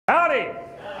Howdy.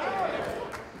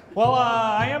 Well,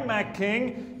 I am Matt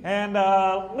King, and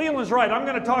Leland's right. I'm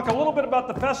going to talk a little bit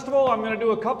about the festival. I'm going to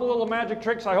do a couple little magic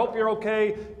tricks. I hope you're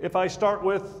okay if I start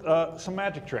with some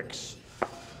magic tricks.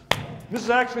 This is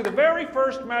actually the very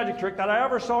first magic trick that I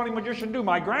ever saw any magician do.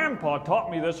 My grandpa taught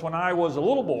me this when I was a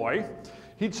little boy.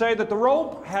 He'd say that the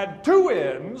rope had two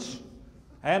ends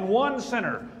and one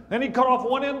center. Then he'd cut off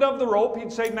one end of the rope.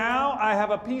 He'd say, now I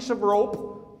have a piece of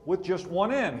rope with just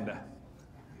one end.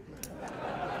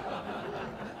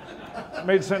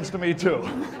 Made sense to me too.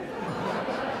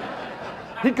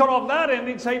 He'd cut off that end.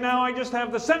 He'd say, now I just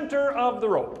have the center of the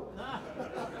rope.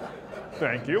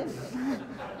 Thank you.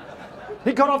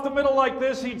 He'd cut off the middle like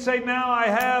this. He'd say, now I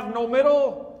have no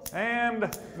middle and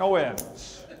no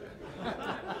ends.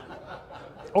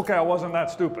 Okay, I wasn't that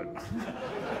stupid.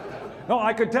 No,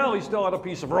 I could tell he still had a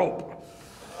piece of rope.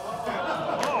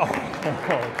 Oh.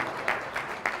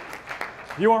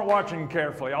 You weren't watching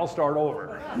carefully. I'll start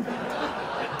over.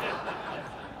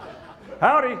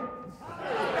 Howdy.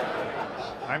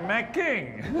 I'm Matt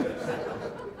King.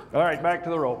 All right, back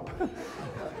to the rope.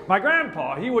 My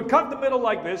grandpa, he would cut the middle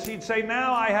like this. He'd say,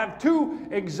 now I have two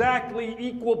exactly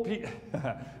equal pieces.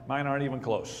 Mine aren't even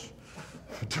close.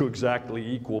 Two exactly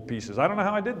equal pieces. I don't know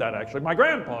how I did that, actually. My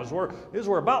grandpa's his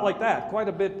were about like that, quite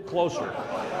a bit closer.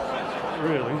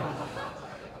 Really.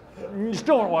 You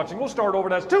still aren't watching. We'll start over.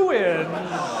 That's two ends.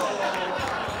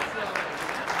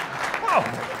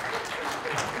 Oh.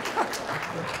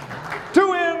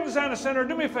 Two ends and a center.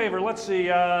 Do me a favor. Let's see.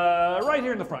 Right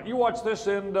here in the front. You watch this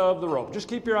end of the rope. Just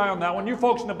keep your eye on that one. You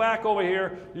folks in the back over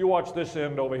here, you watch this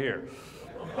end over here.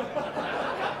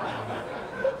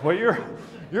 Well,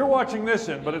 you're watching this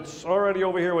end, but it's already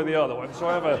over here with the other one. So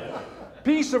I have a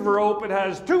piece of rope. It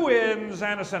has two ends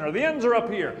and a center. The ends are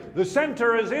up here. The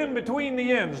center is in between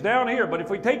the ends, down here. But if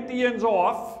we take the ends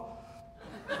off,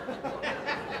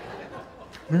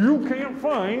 you can't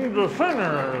find the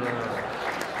center.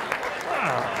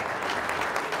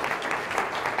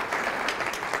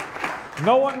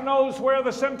 No one knows where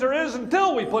the center is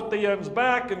until we put the ends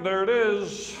back, and there it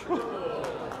is.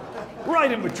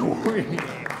 Right in between.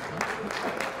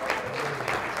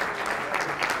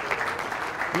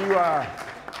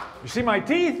 You see my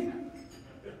teeth?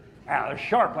 Ah, they're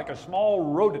sharp like a small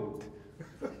rodent.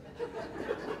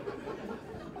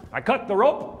 I cut the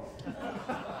rope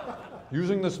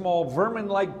using the small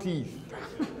vermin-like teeth.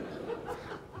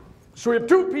 So we have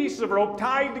two pieces of rope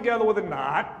tied together with a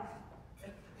knot.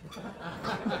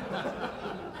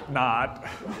 Knot.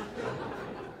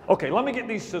 Okay, let me get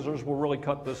these scissors. We'll really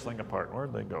cut this thing apart.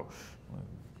 Where'd they go?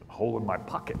 Hole in my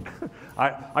pocket.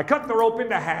 I cut the rope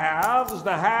into halves,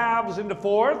 the halves into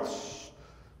fourths,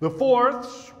 the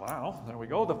fourths, wow, there we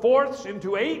go, the fourths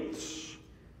into eighths,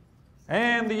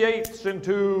 and the eighths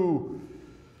into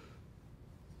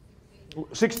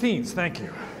 16ths, thank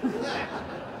you.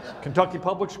 Kentucky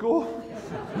Public School?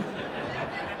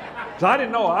 So I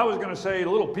didn't know, I was going to say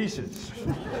little pieces.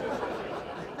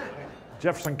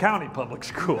 Jefferson County Public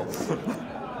School.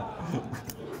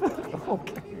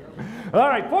 Okay. All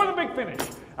right, for the big finish,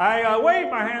 I wave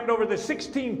my hand over the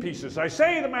 16 pieces. I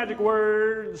say the magic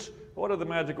words. What are the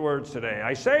magic words today?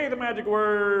 I say the magic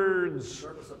words.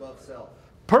 Purpose above self.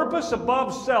 Purpose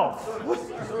above self. Service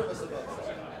above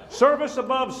self. Service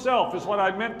above self is what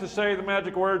I meant to say the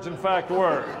magic words in fact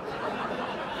were.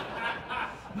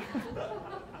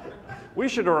 We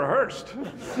should have rehearsed.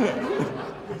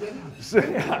 So,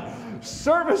 yeah.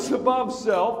 Service above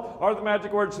self are the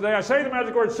magic words today. I say the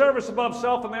magic word service above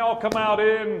self and they all come out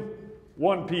in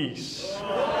one piece.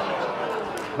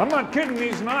 I'm not kidding,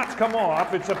 these knots come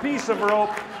off. It's a piece of rope.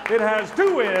 It has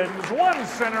two ends, one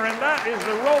center, and that is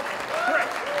the rope trick.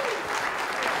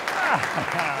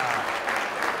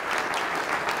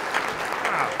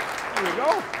 There you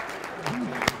go.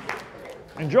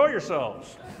 Enjoy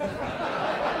yourselves.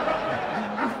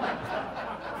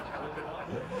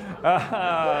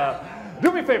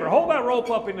 Do me a favor, hold that rope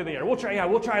up into the air. We'll try a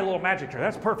little magic trick.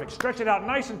 That's perfect. Stretch it out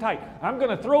nice and tight. I'm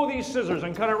going to throw these scissors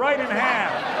and cut it right in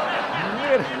half.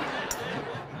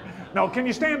 No, can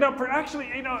you stand up for, actually,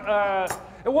 you know,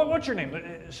 what's your name,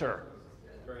 sir?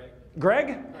 Greg.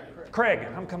 Greg? Craig.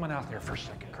 I'm coming out there for a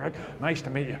second, Craig. Nice to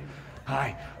meet you.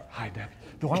 Hi, Debbie.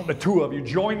 Why don't the two of you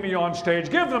join me on stage?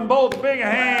 Give them both a big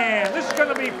hand. This is going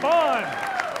to be fun.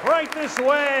 Right this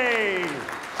way.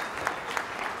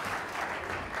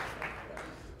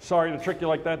 Sorry to trick you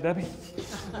like that, Debbie.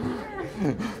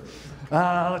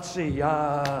 Let's see.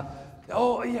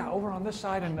 Oh, yeah, over on this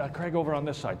side, and Craig over on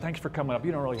this side. Thanks for coming up.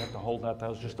 You don't really have to hold that. That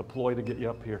was just a ploy to get you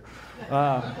up here.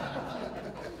 How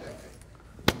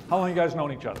long you guys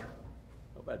known each other?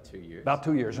 About 2 years. About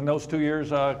 2 years. In those 2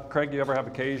 years, Craig, you ever have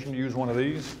occasion to use one of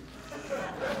these?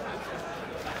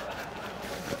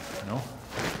 No?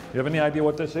 You have any idea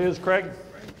what this is, Craig?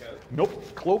 Raincoat.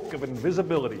 Nope. Cloak of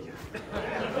invisibility.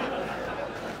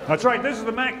 That's right, this is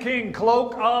the Mac King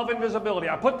Cloak of Invisibility.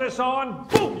 I put this on,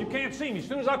 boom, you can't see me. As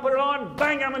soon as I put it on,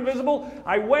 bang, I'm invisible.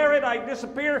 I wear it, I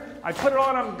disappear. I put it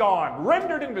on, I'm gone.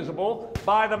 Rendered invisible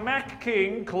by the Mac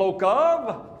King Cloak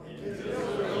of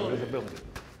Invisibility.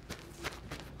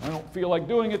 I don't feel like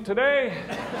doing it today.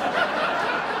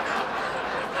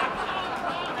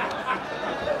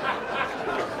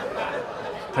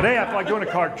 Today I feel like doing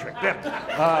a card trick.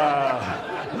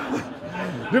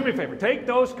 Do me a favor, take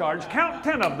those cards, count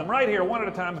 10 of them right here, one at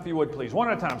a time if you would please. One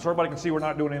at a time so everybody can see we're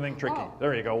not doing anything tricky.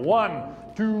 There you go. 1,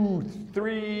 2,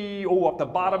 3, oh, up the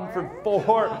bottom for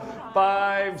 4,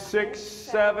 5, 6,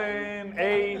 7,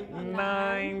 8,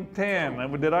 9, 10.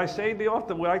 And did I say the off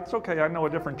the way? It's okay, I know a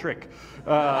different trick.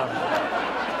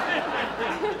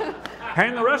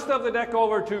 Hand the rest of the deck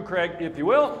over to Craig, if you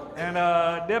will. And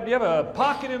Deb, do you have a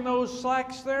pocket in those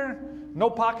slacks there? No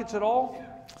pockets at all?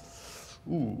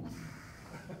 Ooh.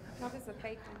 No, that's a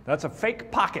fake one. That's a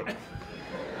fake pocket.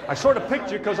 I sort of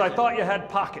picked you because I thought you had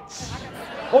pockets.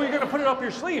 Oh, you're going to put it up your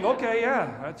sleeve. Okay,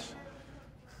 yeah. That's.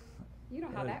 You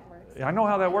know how that works. I know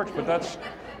how that works, but it's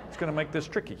going to make this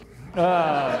tricky.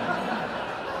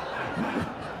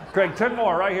 Craig, 10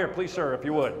 more right here, please, sir, if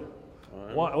you would.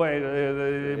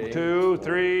 Wait, 2,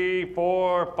 3,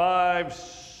 4, 5,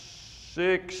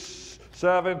 6,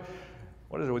 7.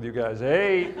 What is it with you guys?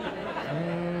 8,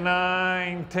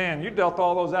 9, 10. You dealt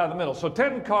all those out of the middle. So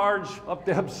 10 cards up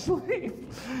Deb's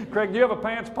sleeve. Craig, do you have a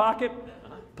pants pocket?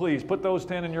 Please, put those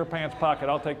 10 in your pants pocket.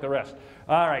 I'll take the rest.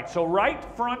 All right, so right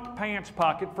front pants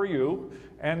pocket for you.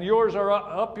 And yours are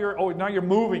up your, oh, now you're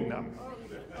moving them.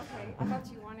 Okay, I thought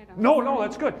you wanted them. No,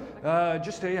 that's good.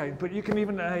 Just, but you can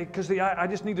even, because I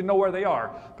just need to know where they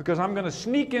are. Because I'm going to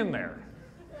sneak in there.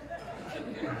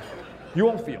 You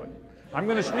won't feel it. I'm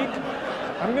going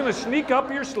to sneak up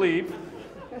your sleeve,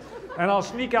 and I'll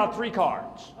sneak out 3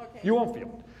 cards. Okay. You won't feel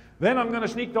it. Then I'm going to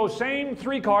sneak those same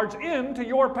 3 cards into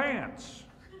your pants.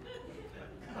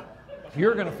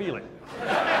 You're going to feel it.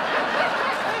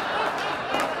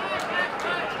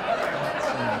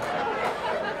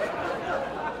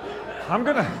 I'm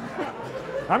going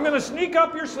to sneak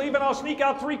up your sleeve, and I'll sneak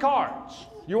out 3 cards.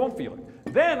 You won't feel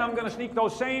it. Then I'm going to sneak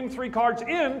those same 3 cards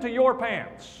into your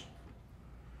pants.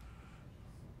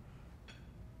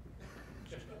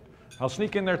 I'll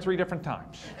sneak in there 3 different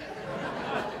times.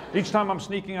 Each time I'm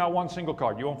sneaking out 1 single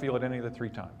card. You won't feel it any of the 3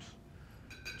 times.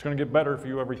 It's going to get better for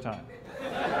you every time.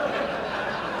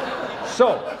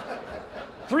 So,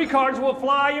 3 cards will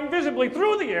fly invisibly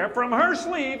through the air from her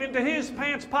sleeve into his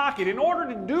pants pocket. In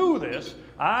order to do this,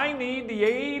 I need the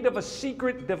aid of a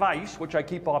secret device, which I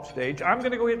keep off stage. I'm going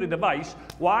to go get the device.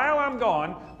 While I'm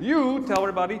gone, you tell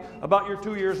everybody about your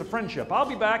 2 years of friendship. I'll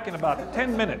be back in about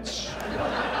 10 minutes.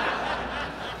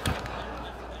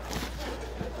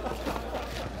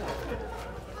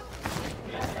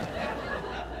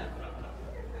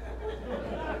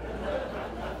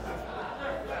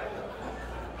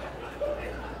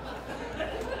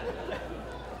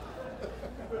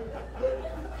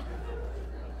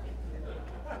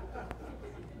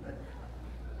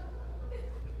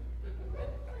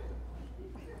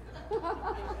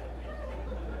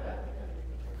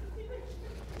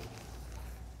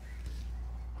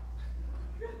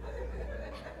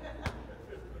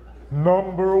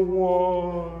 Number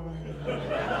 1.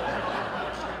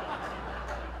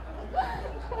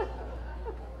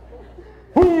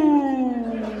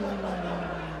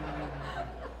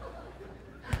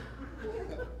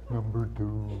 Number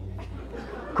 2.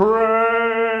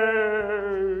 Craig,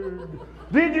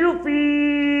 did you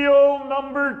feel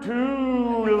number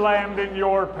 2 land in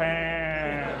your pants?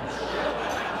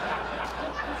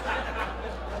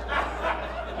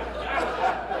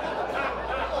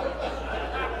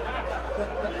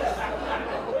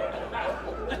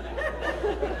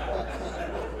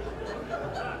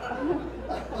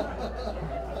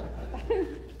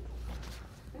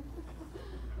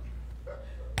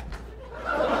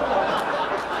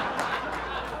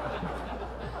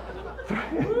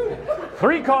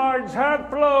 Three cards have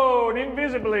flown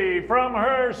invisibly from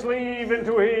her sleeve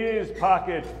into his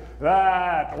pocket.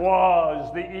 That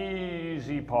was the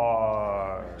easy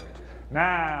part.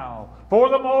 Now, for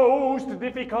the most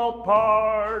difficult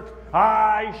part,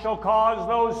 I shall cause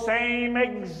those same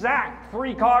exact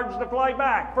 3 cards to fly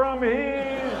back from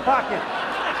his pocket.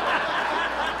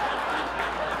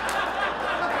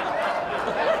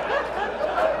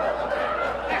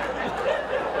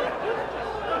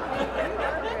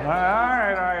 All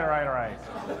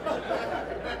right.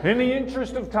 in the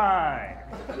interest of time,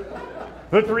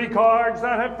 the 3 cards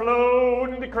that have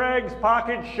flown into Craig's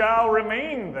pocket shall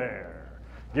remain there,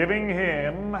 giving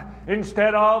him,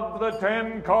 instead of the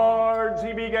 10 cards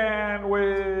he began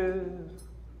with,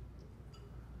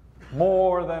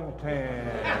 more than 10.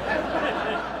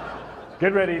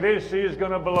 Get ready, this is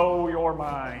going to blow your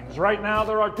minds. Right now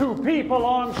there are 2 people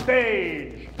on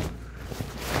stage.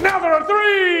 Now there are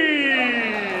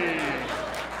 3!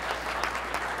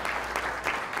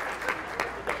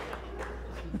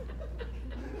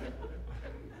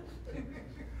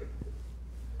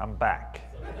 I'm back.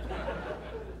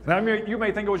 Now, you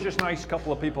may think it was just a nice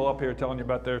couple of people up here telling you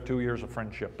about their 2 years of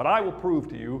friendship, but I will prove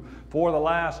to you, for the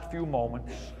last few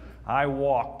moments, I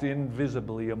walked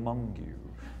invisibly among you.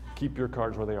 Keep your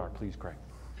cards where they are, please, Craig.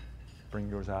 Bring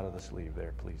yours out of the sleeve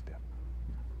there, please, Deb.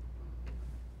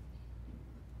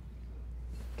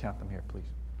 Count them here, please.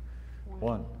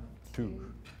 1,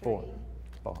 2, 4,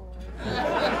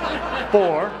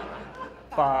 4,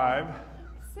 5,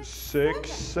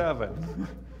 6, 7.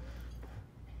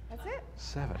 That's it?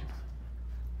 7.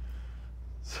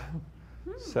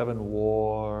 7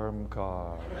 warm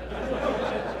cards.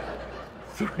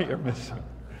 3 are missing.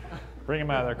 Bring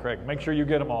them out of there, Craig. Make sure you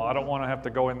get them all. I don't want to have to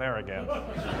go in there again.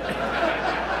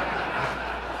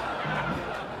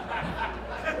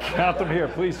 Count them here,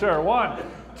 please, sir. 1,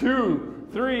 2,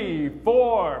 3,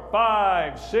 4,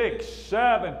 5, 6,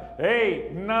 7,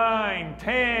 8, 9,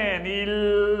 10,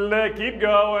 11, keep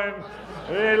going.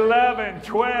 11,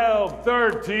 12,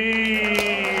 13.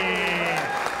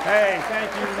 Hey,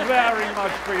 thank you very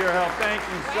much for your help. Thank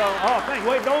you so. Oh,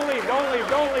 wait, don't leave.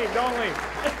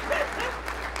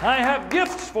 I have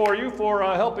gifts for you for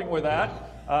helping with that.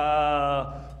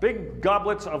 Big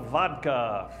goblets of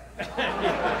vodka.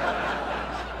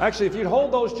 Actually, if you'd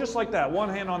hold those just like that, one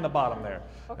hand on the bottom there.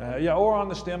 Okay. Yeah, or on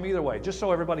the stem, either way, just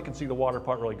so everybody can see the water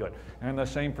part really good. And the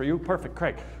same for you. Perfect,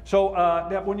 Craig. So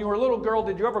when you were a little girl,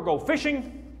 did you ever go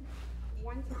fishing?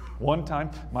 One time. One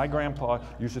time. My grandpa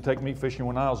used to take me fishing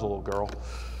when I was a little girl.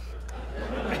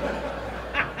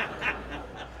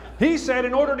 He said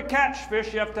in order to catch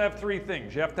fish, you have to have 3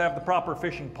 things. You have to have the proper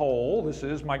fishing pole. This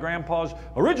is my grandpa's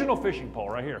original fishing pole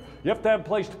right here. You have to have a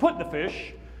place to put the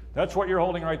fish. That's what you're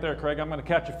holding right there, Craig. I'm going to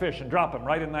catch a fish and drop him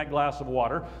right in that glass of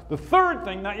water. The third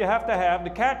thing that you have to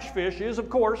catch fish is, of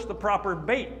course, the proper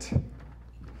bait.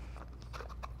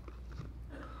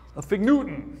 A fig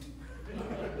Newton.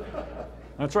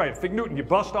 That's right, fig Newton. You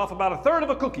bust off about 1/3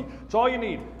 of a cookie. That's all you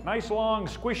need. Nice, long,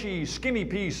 squishy, skinny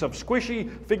piece of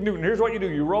squishy fig Newton. Here's what you do.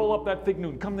 You roll up that fig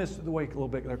Newton. Come this way a little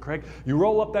bit there, Craig. You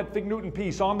roll up that fig Newton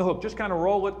piece on the hook. Just kind of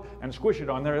roll it and squish it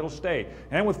on there. It'll stay.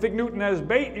 And with fig Newton as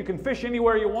bait, you can fish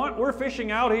anywhere you want. We're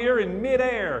fishing out here in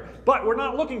midair. But we're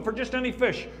not looking for just any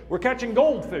fish. We're catching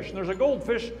goldfish. And there's a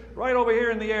goldfish right over here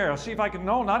in the air. I'll see if I can...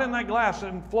 No, not in that glass.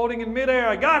 And floating in midair.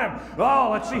 I got him. Oh,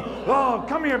 let's see. Oh,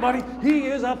 come here, buddy. He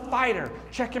is a fighter.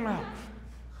 Check him out.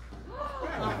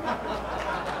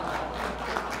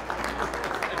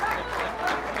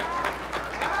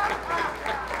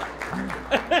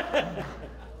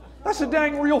 That's a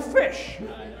dang real fish.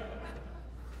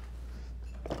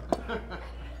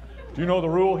 Do you know the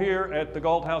rule here at the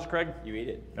Galt House, Craig? You eat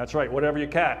it. That's right, whatever you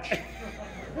catch.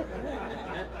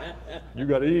 You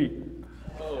got to eat.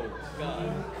 Oh,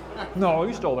 God. No,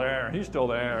 he's still there. He's still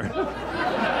there.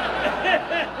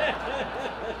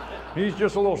 He's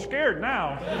just a little scared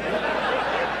now.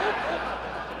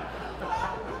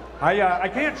 I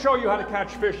can't show you how to catch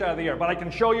fish out of the air, but I can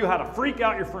show you how to freak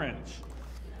out your friends.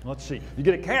 Let's see. You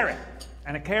get a carrot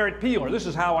and a carrot peeler. This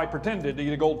is how I pretended to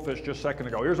eat a goldfish just a second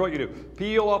ago. Here's what you do.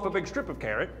 Peel off a big strip of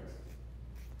carrot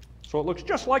so it looks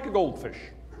just like a goldfish.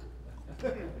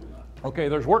 Okay,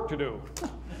 there's work to do.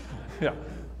 Yeah,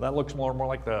 that looks more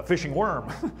like the fishing worm.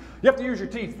 You have to use your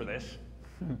teeth for this.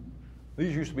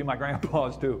 These used to be my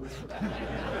grandpa's too.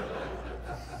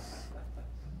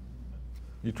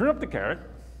 You turn up the carrot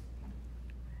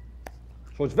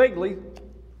so it's vaguely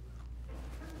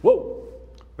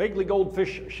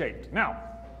goldfish shaped. Now,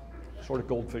 sort of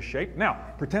goldfish shaped. Now,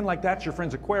 pretend like that's your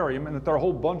friend's aquarium and that there are a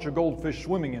whole bunch of goldfish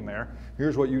swimming in there.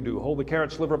 Here's what you do. Hold the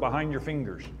carrot sliver behind your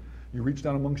fingers. You reach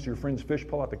down amongst your friend's fish,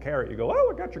 pull out the carrot. You go,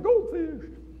 oh, I got your goldfish.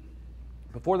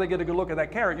 Before they get a good look at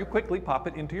that carrot, you quickly pop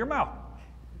it into your mouth.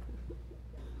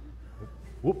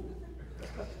 Whoop.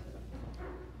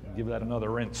 Give that another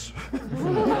rinse.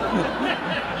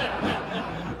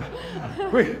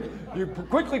 You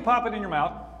quickly pop it in your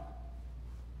mouth.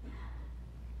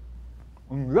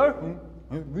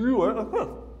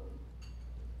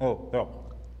 Oh, no.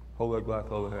 Hold that glass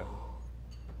over here.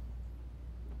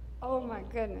 Oh my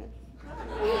goodness.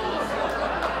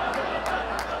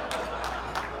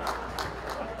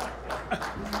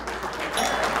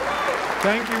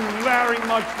 Thank you very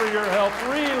much for your help.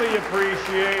 Really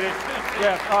appreciate it.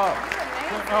 Yeah.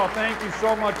 Oh, thank you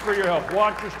so much for your help.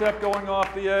 Watch your step going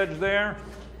off the edge there.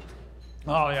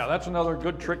 Oh, yeah, that's another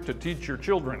good trick to teach your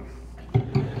children.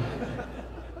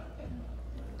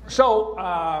 So,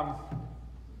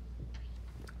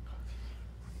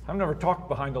 I've never talked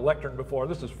behind a lectern before.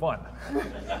 This is fun.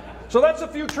 So that's a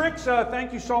few tricks.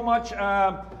 Thank you so much.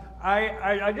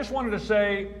 I just wanted to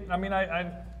say, I mean,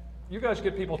 you guys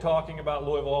get people talking about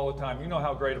Louisville all the time. You know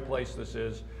how great a place this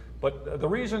is. But the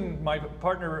reason my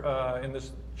partner in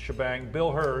this shebang, Bill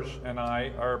Hers, and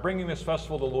I are bringing this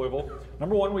festival to Louisville,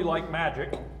 number one, we like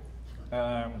magic,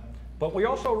 but we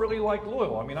also really like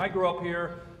Louisville. I mean, I grew up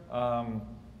here. I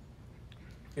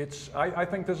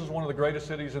think this is one of the greatest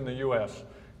cities in the U.S.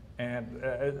 And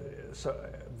so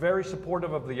very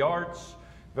supportive of the arts,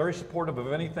 very supportive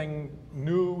of anything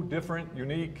new, different,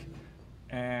 unique.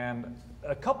 And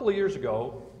a couple of years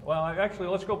ago, well, actually,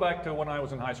 let's go back to when I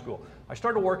was in high school. I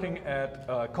started working at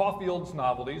Caulfield's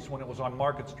Novelties when it was on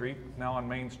Market Street, now on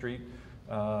Main Street.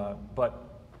 But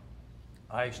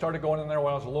I started going in there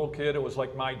when I was a little kid. It was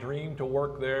like my dream to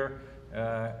work there.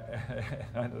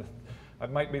 I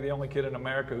might be the only kid in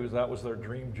America whose that was their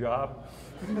dream job.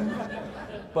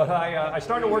 But I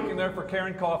started working there for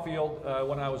Karen Caulfield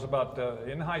when I was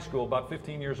in high school, about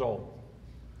 15 years old.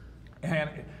 And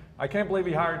I can't believe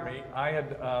he hired me. I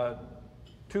had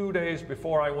 2 days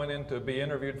before I went in to be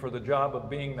interviewed for the job of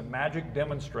being the magic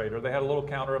demonstrator. They had a little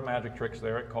counter of magic tricks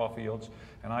there at Caulfield's,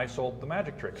 and I sold the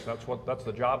magic tricks. That's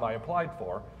the job I applied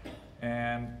for.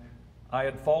 And I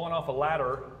had fallen off a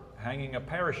ladder hanging a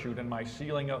parachute in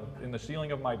the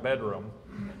ceiling of my bedroom,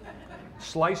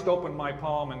 sliced open my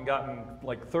palm and gotten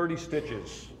like 30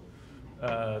 stitches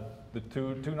the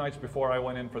two nights before I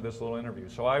went in for this little interview.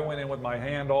 So I went in with my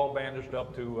hand all bandaged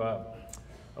up to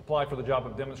apply for the job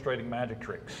of demonstrating magic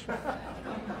tricks.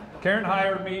 Karen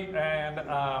hired me, and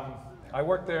I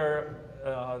worked there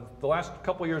the last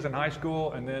couple years in high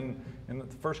school, and then in the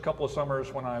first couple of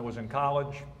summers when I was in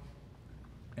college.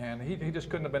 And he just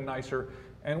couldn't have been nicer.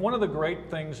 And one of the great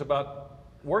things about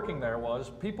working there was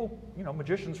people, you know,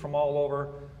 magicians from all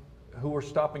over who were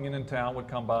stopping in town would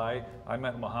come by. I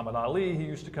met Muhammad Ali. He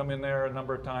used to come in there a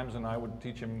number of times, and I would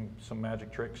teach him some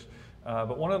magic tricks.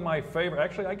 But one of my favorite,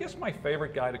 actually, I guess my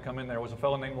favorite guy to come in there was a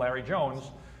fellow named Larry Jones,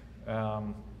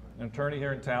 an attorney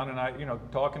here in town. And I, you know,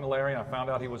 talking to Larry, I found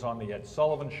out he was on the Ed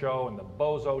Sullivan Show and the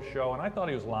Bozo Show, and I thought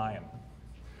he was lying.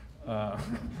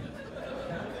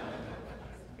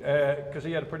 Because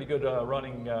he had a pretty good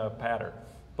running pattern.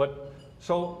 But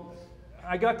so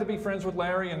I got to be friends with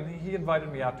Larry, and he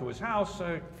invited me out to his house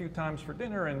a few times for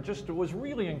dinner, and just it was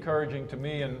really encouraging to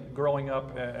me and growing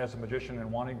up as a magician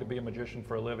and wanting to be a magician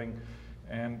for a living.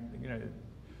 And you know,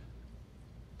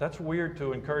 that's weird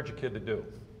to encourage a kid to do.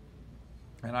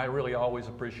 And I really always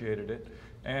appreciated it.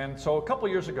 And so a couple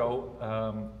years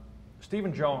ago,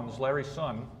 Stephen Jones, Larry's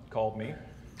son, called me.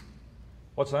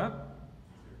 What's that?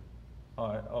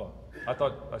 Oh, I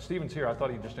thought Stephen's here. I thought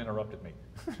he just interrupted me.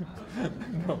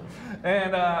 No.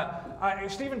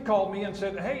 And Stephen called me and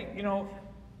said, "Hey, you know,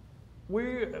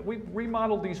 we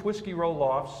remodeled these whiskey roll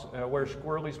lofts where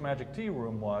Squirrely's Magic Tea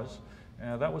Room was.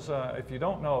 That was, if you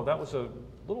don't know, that was a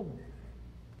little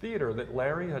theater that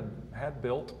Larry had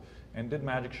built and did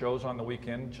magic shows on the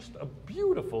weekend. Just a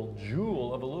beautiful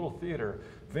jewel of a little theater.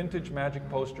 Vintage magic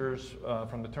posters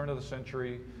from the turn of the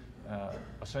century,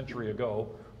 a century ago."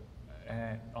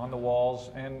 On the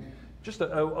walls, and just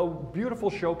a beautiful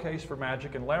showcase for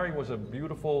magic. And Larry was a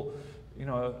beautiful, you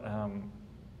know,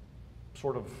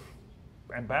 sort of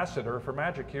ambassador for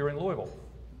magic here in Louisville.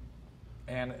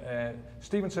 And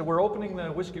Stephen said, "We're opening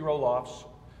the Whiskey Roll-Offs.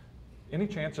 Any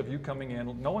chance of you coming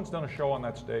in? No one's done a show on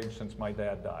that stage since my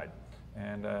dad died,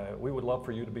 and we would love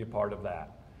for you to be a part of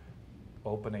that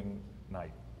opening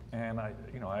night." And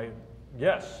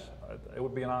yes, it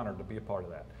would be an honor to be a part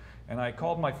of that. And I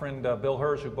called my friend Bill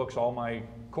Hers, who books all my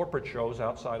corporate shows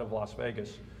outside of Las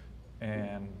Vegas,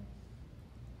 and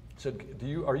said,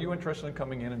 "Are you interested in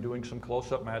coming in and doing some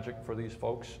close-up magic for these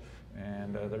folks?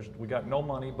 And we got no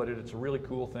money, but it's a really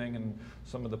cool thing, and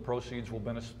some of the proceeds will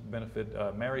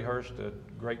benefit Mary Hurst, a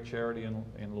great charity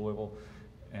in Louisville."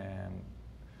 And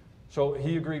so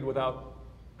he agreed without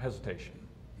hesitation.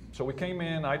 So we came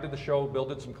in, I did the show, Bill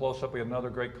did some close-up. We had another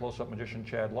great close-up magician,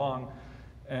 Chad Long,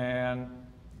 and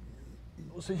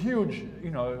it was a huge,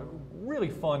 you know, really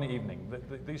fun evening.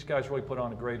 These guys really put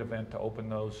on a great event to open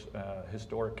those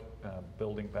historic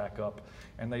building back up.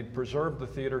 And they preserved the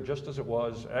theater just as it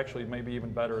was, actually maybe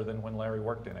even better than when Larry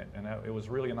worked in it. And it was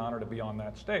really an honor to be on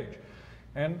that stage.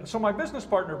 And so my business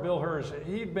partner, Bill Hers,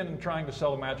 he'd been trying to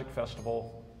sell a magic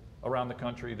festival around the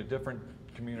country to different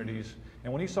communities.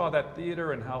 And when he saw that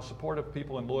theater and how supportive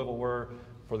people in Louisville were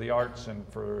for the arts and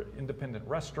for independent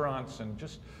restaurants, and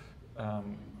just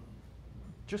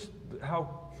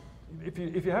how, if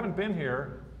you haven't been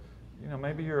here, you know,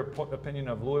 maybe your opinion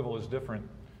of Louisville is different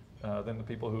than the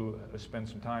people who spend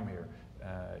some time here.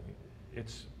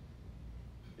 It's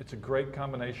a great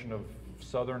combination of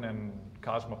Southern and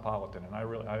cosmopolitan, and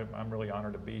I'm really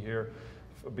honored to be here,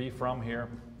 be from here.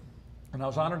 And I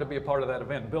was honored to be a part of that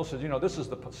event. Bill says, you know, this is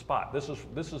the spot. This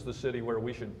is the city where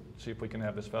we should see if we can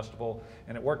have this festival.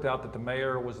 And it worked out that the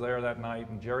mayor was there that night,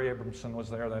 and Jerry Abramson was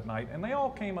there that night, and they all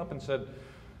came up and said,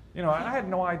 you know, I had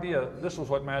no idea this was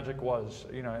what magic was.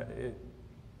 You know,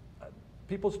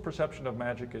 people's perception of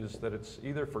magic is that it's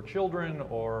either for children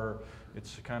or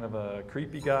it's kind of a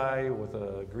creepy guy with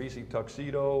a greasy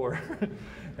tuxedo, or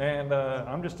and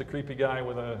I'm just a creepy guy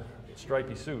with a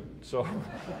stripy suit. So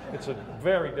it's a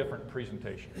very different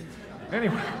presentation.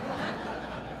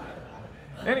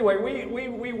 Anyway,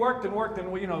 we worked and worked,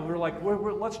 and we were like,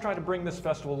 let's try to bring this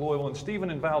festival to Louisville. And Stephen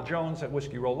and Val Jones at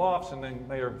Whiskey Roll Lofts, and then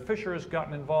Mayor Fisher has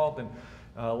gotten involved, and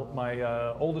my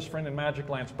oldest friend in magic,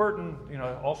 Lance Burton, you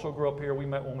know, also grew up here. We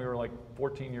met when we were like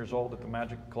 14 years old at the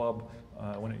Magic Club,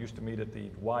 when it used to meet at the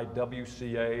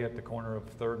YWCA at the corner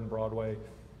of 3rd and Broadway.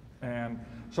 And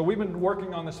so we've been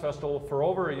working on this festival for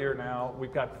over a year now.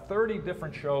 We've got 30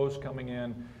 different shows coming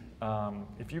in.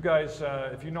 If you guys,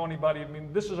 if you know anybody, I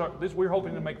mean, we're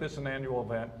hoping to make this an annual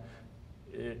event.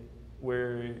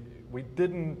 We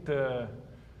didn't,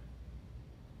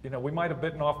 you know, we might have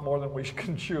bitten off more than we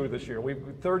can chew this year. We've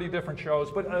 30 different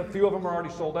shows, but a few of them are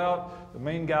already sold out. The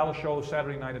main gala show is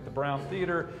Saturday night at the Brown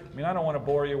Theater. I mean, I don't want to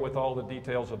bore you with all the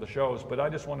details of the shows, but I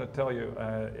just want to tell you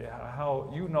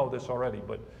how, you know this already,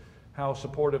 but how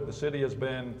supportive the city has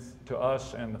been to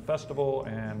us and the festival,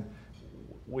 and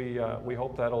we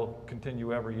hope that'll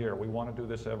continue every year. We want to do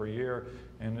this every year,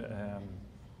 and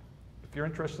if you're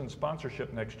interested in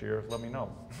sponsorship next year, let me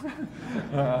know.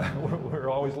 We're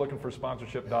always looking for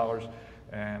sponsorship dollars,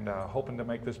 and hoping to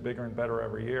make this bigger and better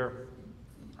every year.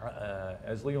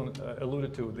 As Leo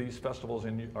alluded to, these festivals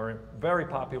are very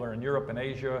popular in Europe and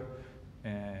Asia,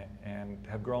 and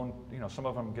have grown. You know, some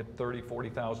of them get 30,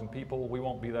 40,000 people. We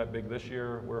won't be that big this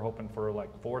year. We're hoping for like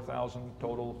 4,000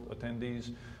 total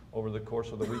attendees over the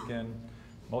course of the weekend.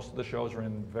 Most of the shows are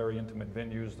in very intimate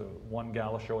venues. The one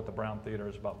gala show at the Brown Theater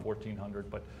is about 1,400.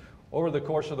 But over the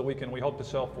course of the weekend, we hope to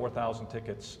sell 4,000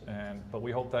 tickets. But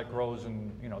we hope that grows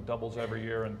and, you know, doubles every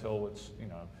year until it's, you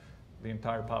know, the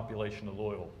entire population of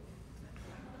Louisville.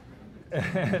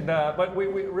 And but we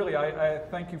really, I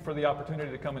thank you for the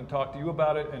opportunity to come and talk to you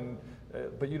about it. And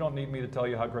but you don't need me to tell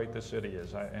you how great this city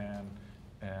is, and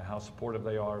how supportive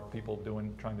they are. People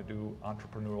trying to do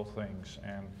entrepreneurial things.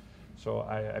 And so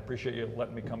I appreciate you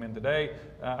letting me come in today.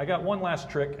 I got one last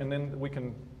trick, and then we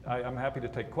can, I'm happy to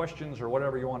take questions or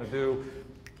whatever you want to do.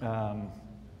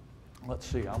 Let's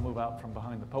see, I'll move out from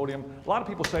behind the podium. A lot of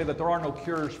people say that there are no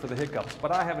cures for the hiccups,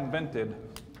 but I have invented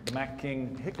the Mac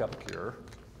King hiccup cure,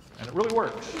 and it really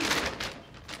works.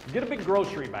 You get a big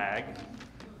grocery bag,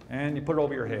 and you put it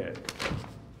over your head.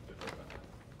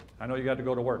 I know you got to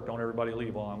go to work. Don't everybody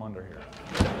leave while I'm under here.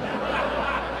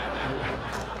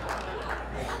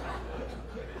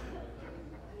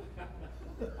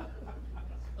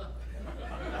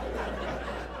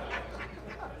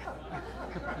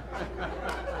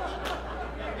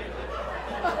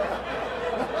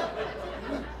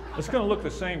 It's going to look the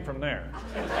same from there.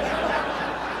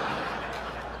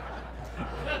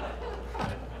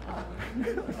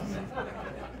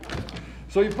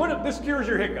 So you put it, this cures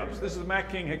your hiccups. This is the Mac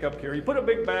King hiccup cure. You put a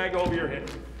big bag over your head.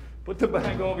 Put the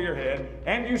bag over your head,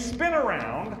 and you spin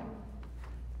around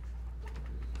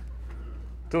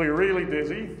till you're really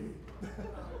dizzy.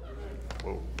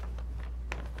 Whoa.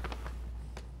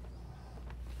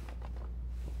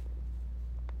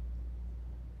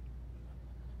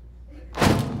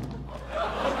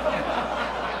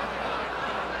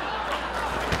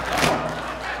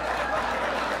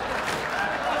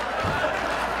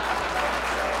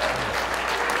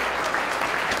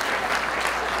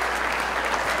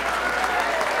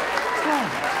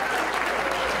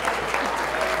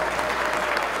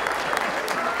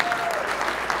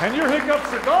 And your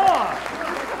hiccups are gone.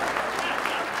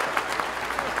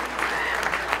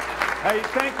 Hey,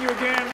 thank you again.